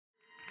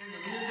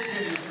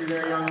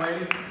there, young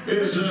lady.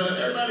 Is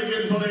everybody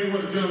getting plenty of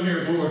what to come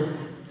here for?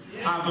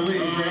 I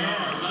believe,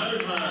 yeah.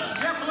 Mighty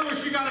fine. Jeff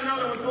Lewis, you got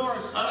another one for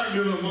us. I like to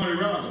do a little Marty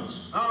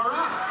Robbins. All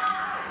right.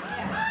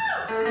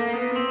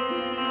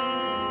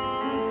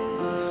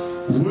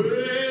 Well,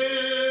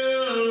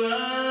 I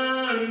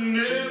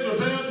never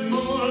felt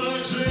more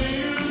like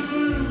singing the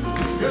blues,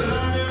 'cause I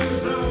never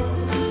thought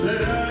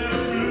that I'd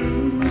ever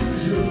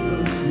lose your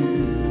love.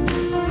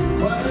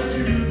 Why did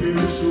you do me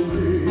this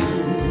way?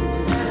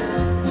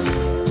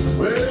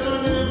 Well, I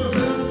never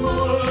felt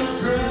more like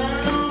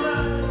crying all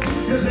night,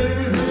 'cause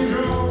everything's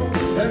wrong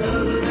and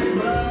nothing ain't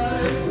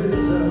right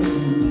without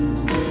you.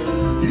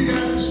 You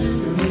got me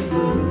singing the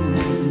blues.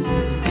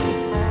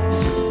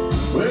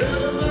 Well,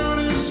 the moon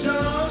and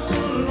stars so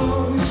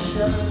long and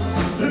shine.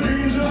 The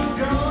dreams are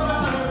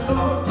gone, I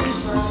thought was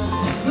mine.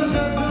 There's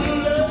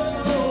nothing left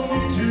for me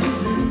to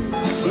do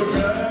but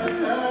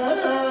cry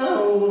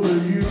over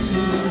you.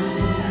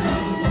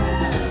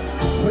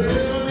 Well,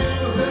 I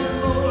never felt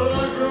more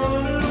like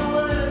running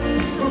away,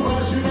 but why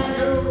should I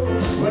go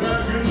when I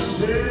can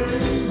stay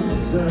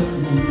without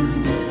you?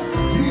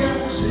 You got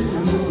me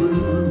singing the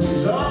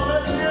blues. Oh,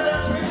 let's get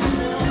that with you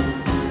now.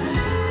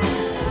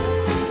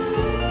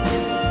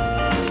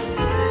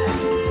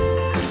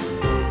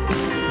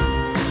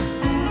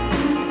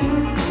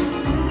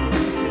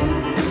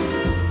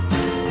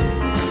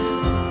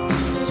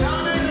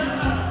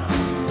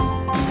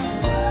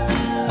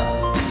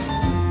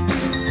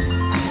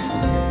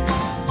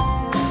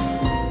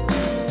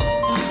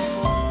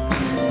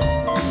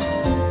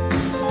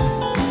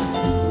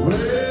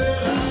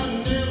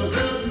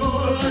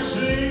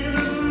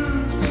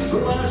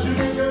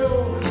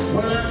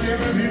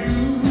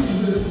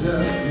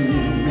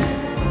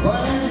 Why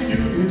did you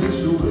do me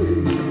this way?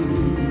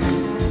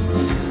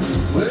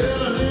 Well,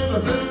 I never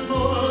felt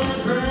more like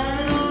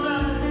crying all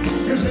night,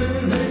 'cause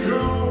everything's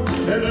wrong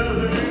and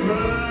nothing ain't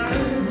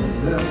right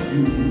without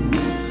you.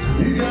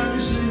 You got me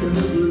singing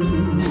the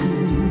blues.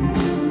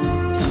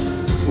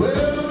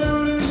 Well, the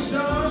moon and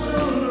stars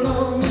no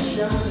longer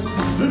shine.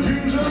 The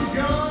dreams are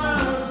gone, I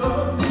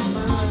thought was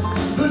mine.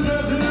 There's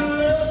nothing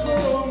left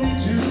for me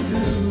to do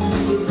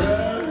but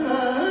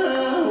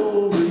cry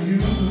over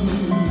you.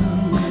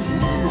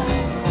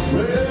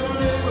 Well, I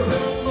never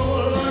felt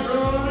more like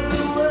running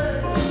away,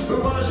 but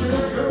why should I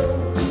go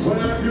when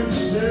I could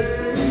stay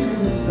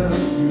without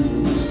you?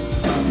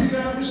 You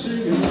got me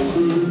singing the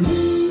blues.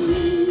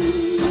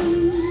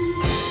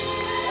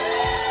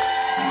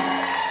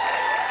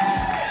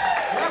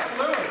 Jeff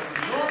Lewis,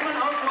 Norman,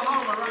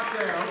 Oklahoma, right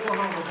there,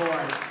 Oklahoma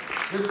boy.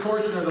 This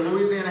portion of the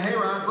Louisiana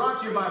Hayride brought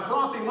to you by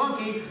Frothy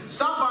Monkey.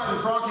 Stop by the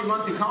Frothy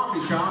Monkey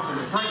Coffee Shop in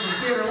the Franklin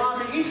Theater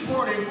lobby each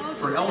morning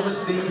for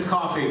Elvis-themed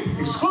coffee,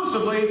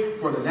 exclusively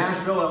for the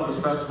Nashville Elvis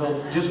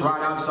Festival, just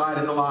right outside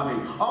in the lobby.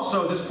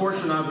 Also, this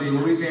portion of the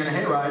Louisiana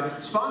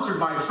Hayride, sponsored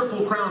by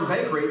Triple Crown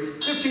Bakery,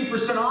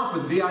 15% off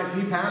with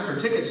VIP pass or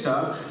ticket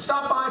stub.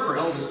 Stop by for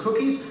Elvis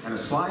cookies and a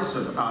slice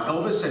of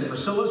Elvis and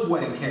Priscilla's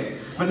wedding cake.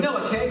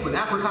 Vanilla cake with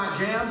apricot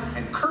jam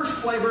and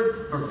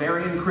Kirsch-flavored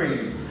Bavarian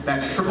cream.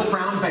 That's Triple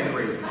Crown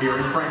Bakery here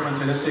in Franklin,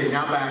 Tennessee.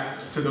 Now back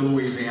to the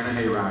Louisiana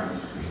Hayride.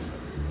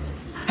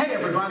 Hey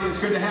everybody, it's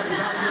good to have you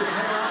back here at the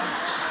Hayride.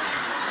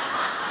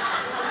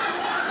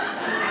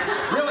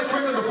 Really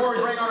quickly before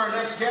we bring on our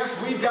next guest,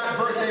 we've got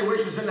birthday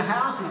wishes in the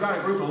house. We've got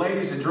a group of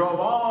ladies that drove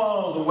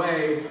all the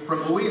way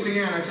from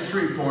Louisiana to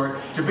Shreveport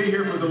to be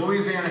here for the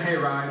Louisiana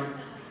Hayride.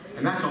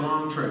 And that's a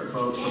long trip,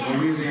 folks, from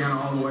Louisiana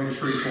all the way to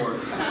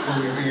Shreveport,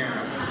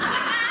 Louisiana.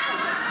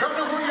 Don't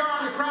know who you are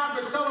in the crowd,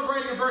 but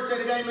celebrating a birthday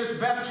today, Miss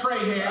Beth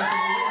Trahan.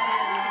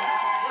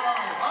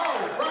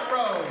 Oh, front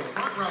row.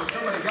 Front row.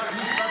 Somebody got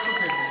you special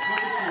tickets.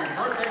 Look at you.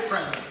 Birthday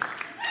present.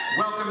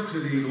 Welcome to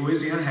the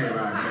Louisiana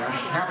Hayride, Beth.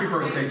 Happy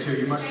birthday to you.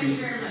 You must be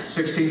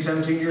 16,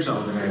 17 years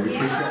old today. We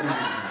appreciate you.